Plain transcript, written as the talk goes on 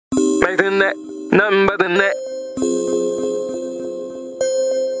Make the net, nothing but the net.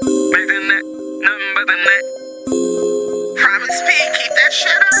 Make the net, nothing but the net. Promise me, keep that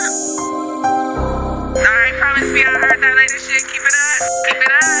shit up. Alright, promise me, I heard that latest shit. Keep it up, keep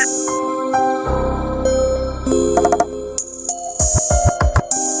it up.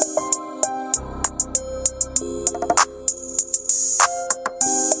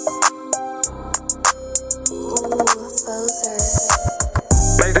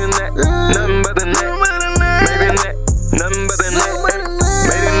 Make the net, nothing but the net. Make the net, nothing but the net.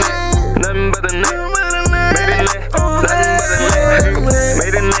 Make the net, nothing but the net. Make the net, nothing but the net.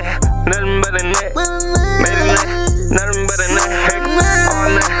 Make the net, nothing but the net. Make the net, nothing but the net. All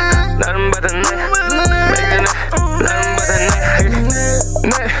net, nothing but the net. Make the net, nothing but the net.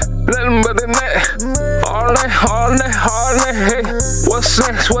 Net, nothing but the net. All net, all net, all net. Hey, what's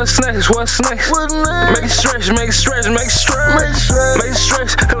next? What's next? What's next? Make it stretch, make it stretch, make it stretch. Make it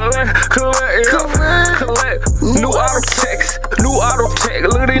stretch, collect. New auto text, new auto tech.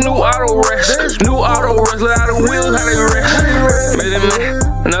 Look at these new auto rest. New auto rest, look how the wheels, how they rest. Made it net,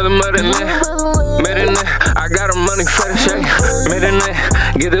 another mother net. Made it net, I got a money fetish, hey. Made it net,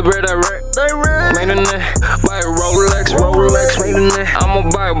 get the bread direct. Made it net, buy a Rolex. Made it net, I'ma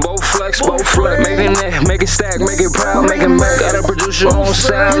buy a Bowflex. Made it net, make it stack, make it proud, make it back. Gotta produce your own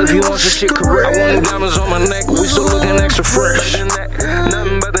style if you want your shit correct. I want the diamonds on my neck, we still looking extra fresh. Made it net,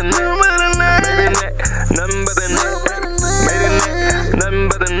 nothing but the net. Made it net, nothing but the net. Made it net, nothing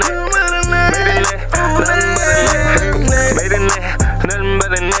but the net. Made it net, nothing but the net. Made it net, nothing but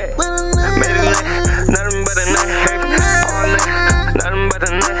the net. Made it net, nothing but the net. All net, nothing but the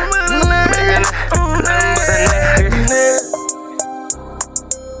net. Made it net, nothing but the net.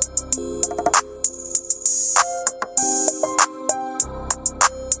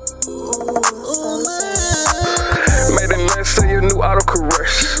 Made it net, say your new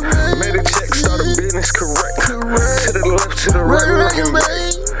autocorrect. Made it check, start a business correct. To the left, to the right, rockin'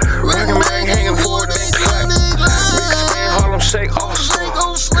 bang. Rockin' bang, hanging forward, then clap. Big spin, Harlem shake, awesome.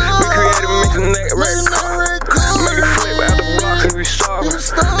 We created, make the neck red car. Make it flip out the block if we starving.